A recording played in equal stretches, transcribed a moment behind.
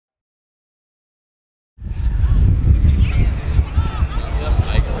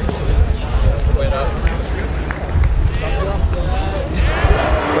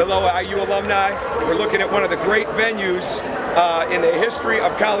alumni. We're looking at one of the great venues in the history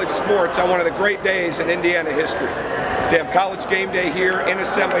of college sports on one of the great days in Indiana history. To have College Game Day here in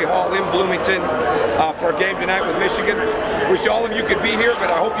Assembly Hall in Bloomington for a game tonight with Michigan. Wish all of you could be here, but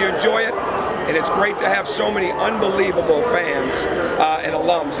I hope you enjoy it. And it's great to have so many unbelievable fans and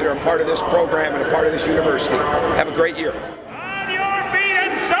alums that are a part of this program and a part of this university. Have a great year. On your feet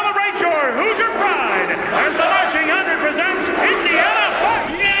and celebrate your Hoosier pride as the marching 100 presents Indiana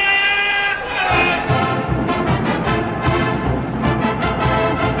Fight! Yeah!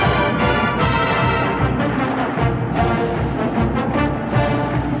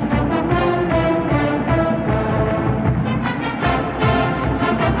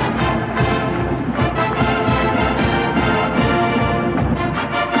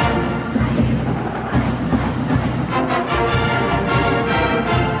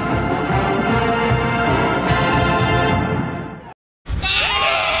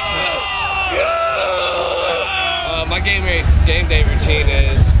 My game day routine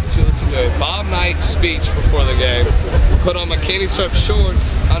is to listen to a Bob Knight speech before the game, put on my candy stripe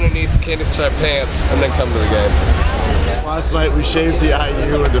shorts underneath the candy stripe pants, and then come to the game. Last night we shaved the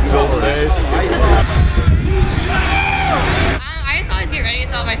IU into Phil's face. I just always get ready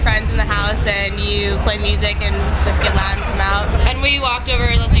with all my friends in the house, and you play music and just get loud and come out. And we walked over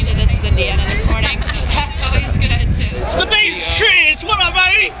listening to This Is Indiana this morning, so that's always good too. The Beach Trees, what up,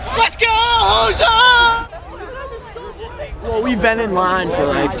 baby? Let's go, Hoosier! Well, we've been in line for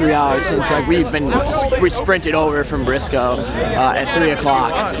like 3 hours since we sprinted over from Briscoe at 3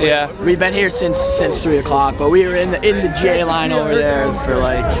 o'clock. Yeah. We've been here since 3 o'clock, but we were in the GA line over there for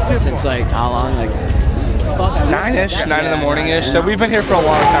since how long? 9-ish, 9 in the morning-ish. So we've been here for a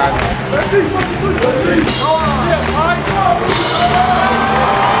long time.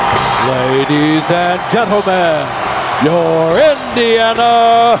 Ladies and gentlemen, your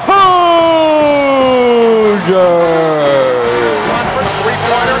Indiana Hoosiers!